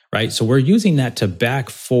 right? So we're using that to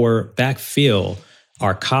backfill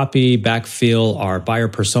our copy, backfill our buyer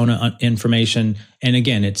persona information. And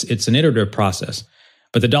again, it's an iterative process.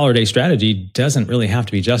 But the $1-a-day strategy doesn't really have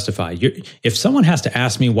to be justified. If someone has to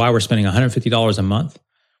ask me why we're spending $150 a month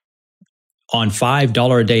on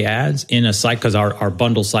 $5-a-day ads in a cycle, because our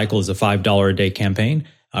bundle cycle is a $5-a-day campaign.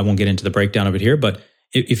 I won't get into the breakdown of it here, but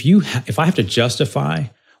if I have to justify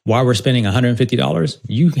why we're spending $150,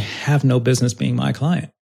 you have no business being my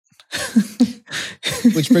client.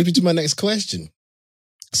 Which brings me to my next question.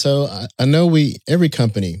 So I know every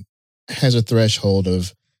company has a threshold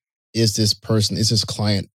of, is this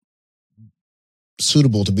client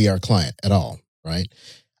suitable to be our client at all, right?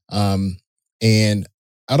 And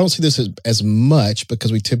I don't see this as much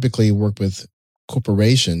because we typically work with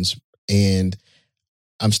corporations, and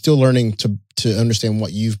I'm still learning to understand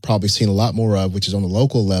what you've probably seen a lot more of, which is on the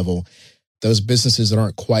local level, those businesses that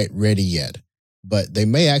aren't quite ready yet, but they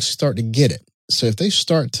may actually start to get it. So if they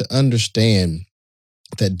start to understand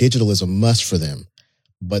that digital is a must for them,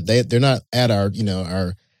 but they're not at our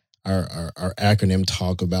acronym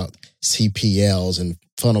talk about CPLs and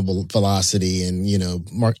funnel velocity and,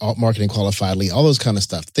 marketing qualified lead, all those kind of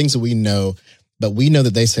stuff, things that we know, but we know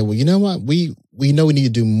that they say, well, you know what? We know we need to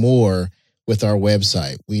do more with our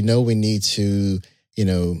website. We know we need to,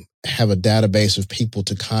 have a database of people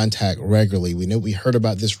to contact regularly. We know we heard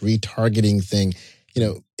about this retargeting thing,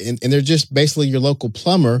 and they're just basically your local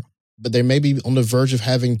plumber, but they may be on the verge of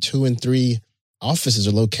having 2 and 3 offices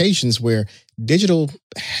or locations where digital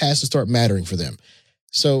has to start mattering for them.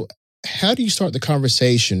 So how do you start the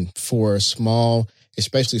conversation for a small,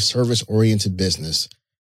 especially service-oriented business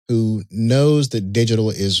who knows that digital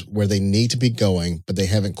is where they need to be going, but they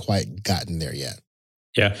haven't quite gotten there yet?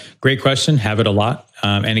 Yeah, great question. Have it a lot.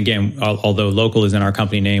 And again, although local is in our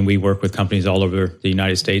company name, we work with companies all over the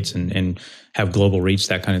United States and have global reach,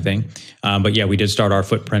 that kind of thing. But yeah, we did start our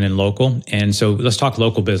footprint in local. And so let's talk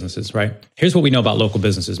local businesses, right? Here's what we know about local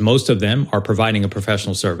businesses. Most of them are providing a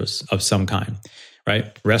professional service of some kind,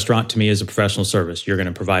 right? Restaurant to me is a professional service. You're going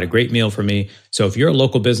to provide a great meal for me. So if you're a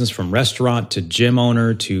local business, from restaurant to gym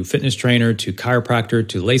owner to fitness trainer to chiropractor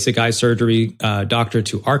to LASIK eye surgery doctor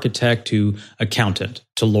to architect to accountant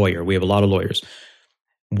to lawyer, we have a lot of lawyers.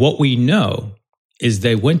 What we know is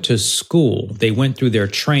they went to school, they went through their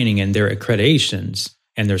training and their accreditations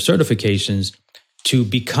and their certifications to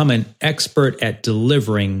become an expert at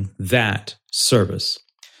delivering that service.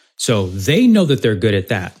 So they know that they're good at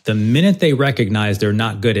that. The minute they recognize they're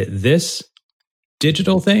not good at this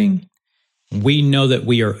digital thing, we know that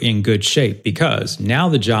we are in good shape, because now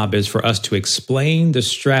the job is for us to explain the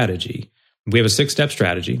strategy. We have a 6-step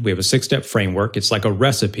strategy. We have a 6-step framework. It's like a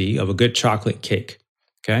recipe of a good chocolate cake,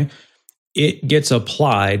 okay? It gets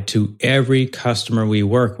applied to every customer we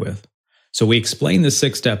work with. So we explain the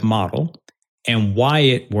 6-step model, and why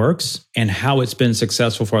it works and how it's been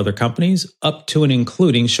successful for other companies, up to and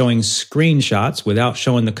including showing screenshots without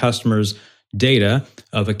showing the customers data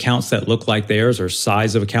of accounts that look like theirs or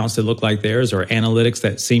size of accounts that look like theirs or analytics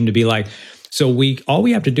that seem to be like. So all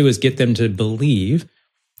we have to do is get them to believe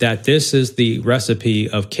that this is the recipe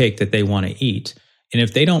of cake that they want to eat. And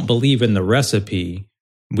if they don't believe in the recipe,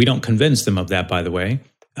 we don't convince them of that, by the way.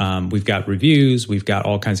 We've got reviews. We've got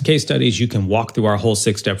all kinds of case studies. You can walk through our whole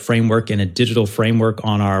 6-step framework in a digital framework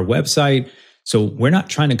on our website. So we're not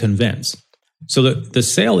trying to convince. So the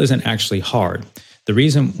sale isn't actually hard. The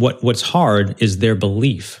reason what's hard is their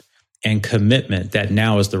belief and commitment that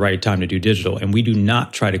now is the right time to do digital. And we do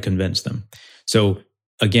not try to convince them. So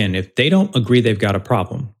again, if they don't agree they've got a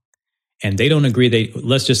problem, and they don't agree,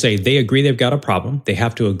 let's just say they agree they've got a problem. They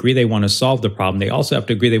have to agree they want to solve the problem. They also have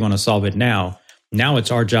to agree they want to solve it now. Now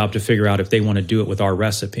it's our job to figure out if they want to do it with our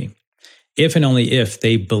recipe. If and only if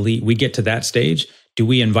they believe we get to that stage, do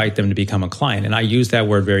we invite them to become a client? And I use that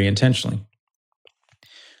word very intentionally.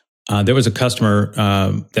 There was a customer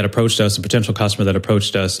that approached us, a potential customer that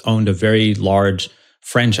approached us, owned a very large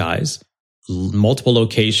franchise, multiple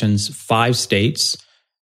locations, 5 states.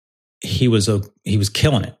 He was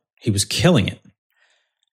killing it. He was killing it.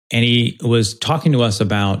 And he was talking to us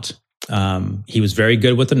about, he was very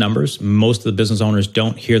good with the numbers. Most of the business owners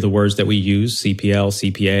don't hear the words that we use, CPL,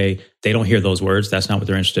 CPA. They don't hear those words. That's not what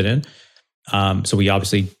they're interested in. So we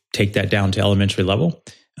obviously take that down to elementary level,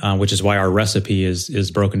 which is why our recipe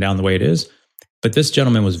is broken down the way it is. But this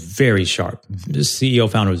gentleman was very sharp. This CEO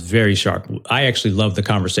founder was very sharp. I actually love the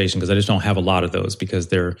conversation because I just don't have a lot of those because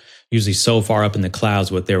they're usually so far up in the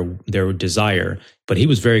clouds with their desire. But he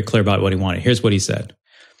was very clear about what he wanted. Here's what he said.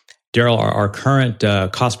 Darrell, our current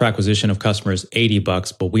cost per acquisition of customers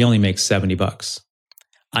 $80, but we only make $70.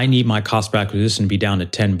 I need my cost per acquisition to be down to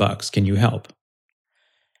 $10. Can you help?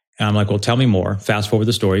 And I'm like, well, tell me more. Fast forward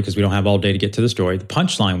the story because we don't have all day to get to the story. The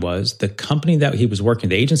punchline was the company that he was working,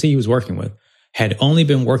 the agency he was working with, had only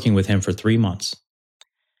been working with him for 3 months.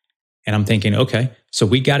 And I'm thinking, okay, so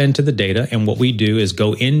we got into the data, and what we do is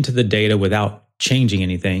go into the data without changing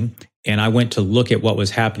anything. And I went to look at what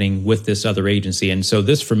was happening with this other agency. And so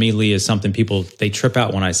this for me, Lee, is something they trip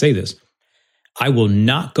out when I say this. I will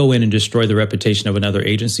not go in and destroy the reputation of another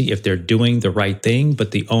agency if they're doing the right thing,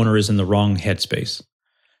 but the owner is in the wrong headspace.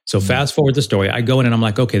 So fast forward the story. I go in and I'm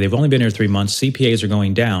like, okay, they've only been here 3 months. CPAs are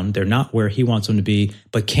going down. They're not where he wants them to be.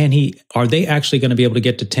 But are they actually going to be able to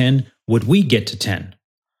get to 10? Would we get to 10?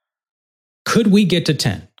 Could we get to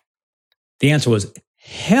 10? The answer was,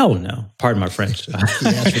 hell no. Pardon my French. You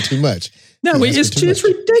asked for too much. No, it's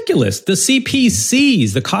ridiculous. The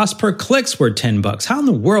CPCs, the cost per clicks were $10. How in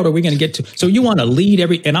the world are we going to get to? So you want to lead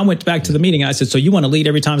and I went back to the meeting and I said, so you want to lead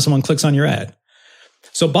every time someone clicks on your ad?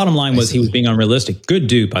 So bottom line was he was being unrealistic. Good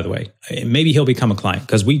dude, by the way. Maybe he'll become a client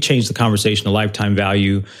because we changed the conversation to lifetime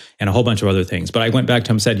value and a whole bunch of other things. But I went back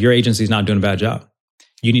to him and said, your agency's not doing a bad job.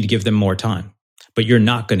 You need to give them more time. But you're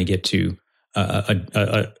not going to get to a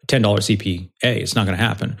 $10 CPA. It's not going to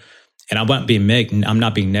happen. And I'm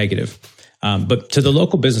not being negative. But to the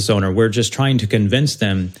local business owner, we're just trying to convince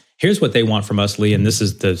them, here's what they want from us, Lee, and this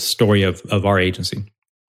is the story of our agency.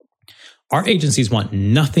 Our agencies want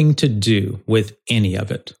nothing to do with any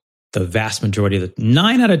of it. The vast majority of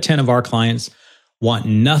 9 out of 10 of our clients want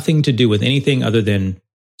nothing to do with anything other than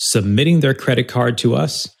submitting their credit card to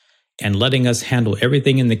us and letting us handle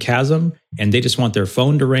everything in the chasm. And they just want their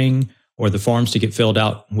phone to ring or the forms to get filled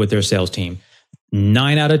out with their sales team.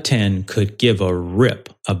 9 out of 10 could give a rip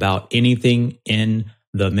about anything in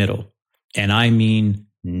the middle. And I mean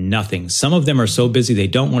nothing. Some of them are so busy they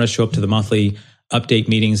don't want to show up to the monthly update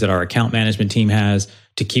meetings that our account management team has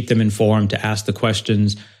to keep them informed, to ask the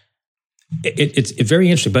questions. It's very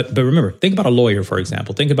interesting. But remember, think about a lawyer, for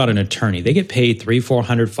example. Think about an attorney. They get paid $300,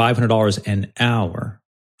 $400, $500 an hour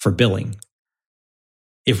for billing.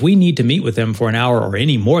 If we need to meet with them for an hour or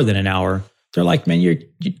any more than an hour, they're like, man, you're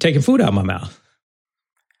taking food out of my mouth.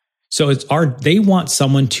 So they want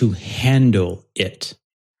someone to handle it.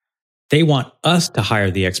 They want us to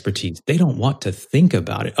hire the expertise. They don't want to think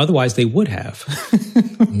about it. Otherwise, they would have,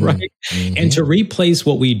 right? Mm-hmm. And to replace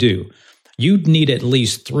what we do, you'd need at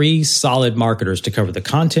least 3 solid marketers to cover the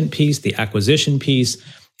content piece, the acquisition piece,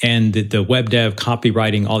 and the web dev,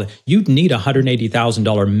 copywriting, all that. You'd need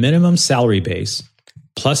 $180,000 minimum salary base,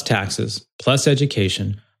 plus taxes, plus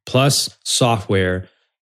education, plus software.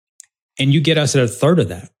 And you get us at a third of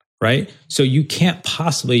that, right? So you can't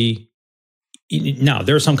possibly... Now,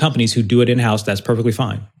 there are some companies who do it in-house. That's perfectly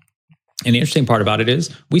fine. And the interesting part about it is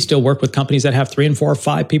we still work with companies that have 3 and 4 or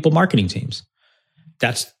 5 people marketing teams.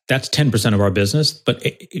 That's 10% of our business, but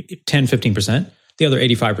 10, 15%. The other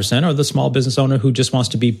 85% are the small business owner who just wants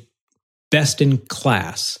to be best in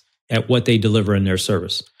class at what they deliver in their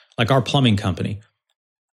service. Like our plumbing company.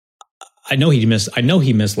 I know he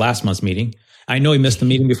missed last month's meeting. I know he missed the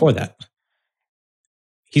meeting before that.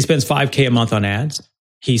 He spends $5K a month on ads.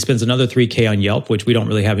 He spends another $3K on Yelp, which we don't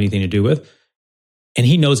really have anything to do with. And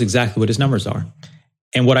he knows exactly what his numbers are.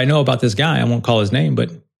 And what I know about this guy, I won't call his name,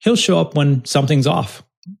 but he'll show up when something's off.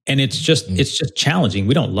 And it's just challenging.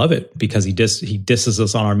 We don't love it because he disses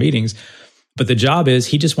us on our meetings. But the job is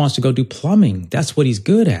he just wants to go do plumbing. That's what he's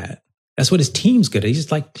good at. That's what his team's good at.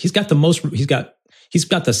 He's got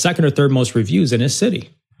the second or third most reviews in his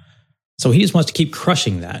city. So he just wants to keep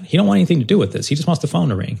crushing that. He don't want anything to do with this. He just wants the phone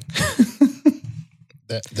to ring.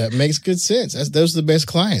 That makes good sense. Those are the best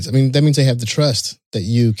clients. I mean, that means they have the trust that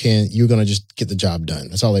you're going to just get the job done.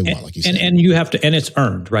 That's all they want, like you said. And you have to, and it's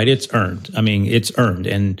earned, right? It's earned. I mean, it's earned.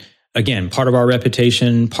 And again, part of our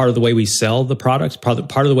reputation, part of the way we sell the products, part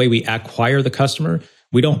of the way we acquire the customer,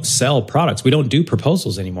 we don't sell products. We don't do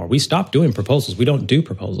proposals anymore. We stopped doing proposals. We don't do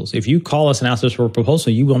proposals. If you call us and ask us for a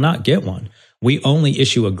proposal, you will not get one. We only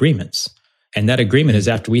issue agreements. And that agreement is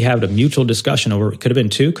after we have a mutual discussion over, it could have been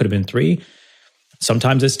 2, could have been 3.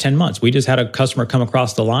 Sometimes it's 10 months. We just had a customer come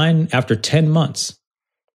across the line after 10 months.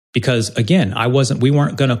 Because again, we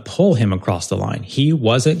weren't going to pull him across the line. He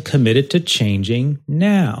wasn't committed to changing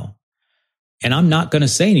now. And I'm not going to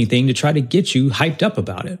say anything to try to get you hyped up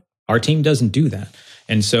about it. Our team doesn't do that.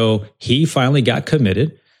 And so he finally got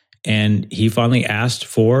committed and he finally asked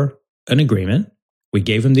for an agreement. We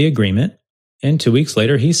gave him the agreement. And 2 weeks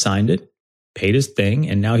later, he signed it, paid his thing,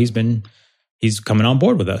 and now he's coming on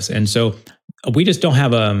board with us. And so we just don't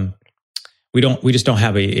have a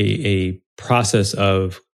process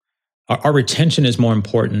of our retention is more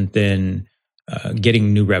important than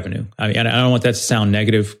getting new revenue. I mean, I don't want that to sound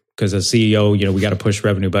negative because as CEO, we got to push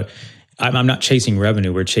revenue, but I'm not chasing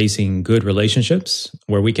revenue. We're chasing good relationships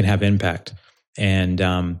where we can have impact. And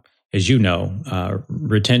as you know,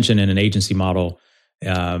 retention in an agency model,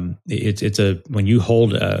 when you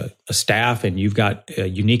hold a staff and you've got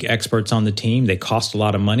unique experts on the team, they cost a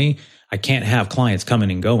lot of money. I can't have clients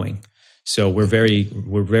coming and going. So we're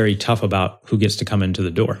very tough about who gets to come into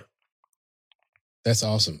the door. That's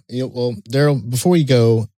awesome. Well, Darrell, before you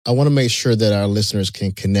go, I want to make sure that our listeners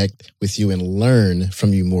can connect with you and learn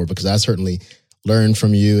from you more, because I certainly learned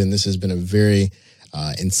from you, and this has been a very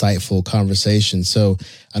insightful conversation. So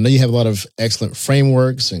I know you have a lot of excellent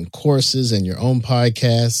frameworks and courses and your own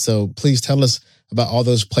podcast. So please tell us about all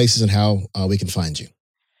those places and how we can find you.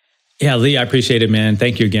 Yeah, Lee, I appreciate it, man.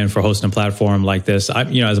 Thank you again for hosting a platform like this. As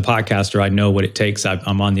a podcaster, I know what it takes.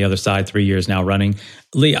 I'm on the other side 3 years now running.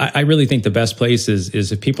 Lee, I really think the best place is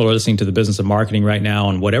if people are listening to the Business of Marketing right now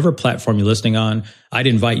on whatever platform you're listening on, I'd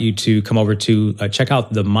invite you to come over to check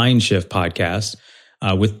out the Mindshift podcast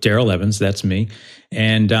with Darrell Evans. That's me.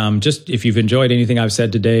 And just if you've enjoyed anything I've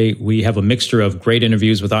said today, we have a mixture of great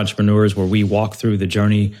interviews with entrepreneurs where we walk through the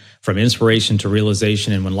journey from inspiration to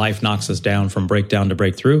realization and when life knocks us down, from breakdown to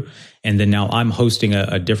breakthrough. And then now I'm hosting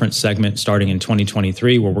a different segment starting in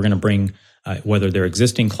 2023 where we're going to bring, whether they're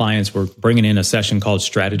existing clients, we're bringing in a session called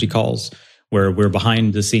Strategy Calls, where we're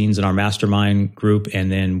behind the scenes in our mastermind group.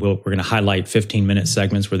 And then we're going to highlight 15-minute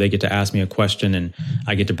segments where they get to ask me a question and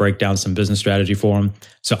I get to break down some business strategy for them.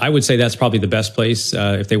 So I would say that's probably the best place.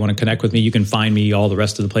 If they want to connect with me, you can find me all the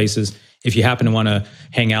rest of the places. If you happen to want to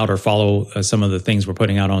hang out or follow some of the things we're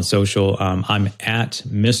putting out on social, I'm at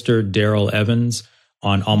Mr. Darrell Evans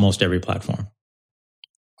on almost every platform.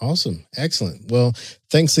 Awesome. Excellent. Well,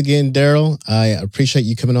 thanks again, Darrell. I appreciate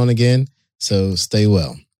you coming on again. So stay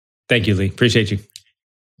well. Thank you, Lee. Appreciate you.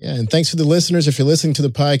 Yeah, and thanks to the listeners. If you're listening to the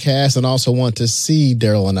podcast and also want to see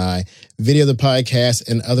Darrell and I, video of the podcast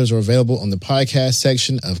and others are available on the podcast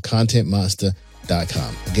section of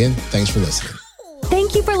contentmonster.com. Again, thanks for listening.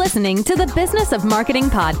 Thank you for listening to the Business of Marketing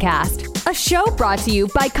podcast, a show brought to you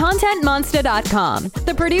by contentmonster.com,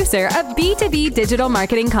 the producer of B2B digital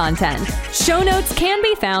marketing content. Show notes can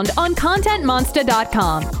be found on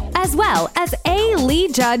contentmonster.com, as well as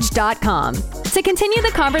aleejudge.com. To continue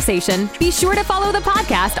the conversation, be sure to follow the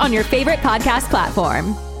podcast on your favorite podcast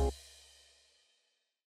platform.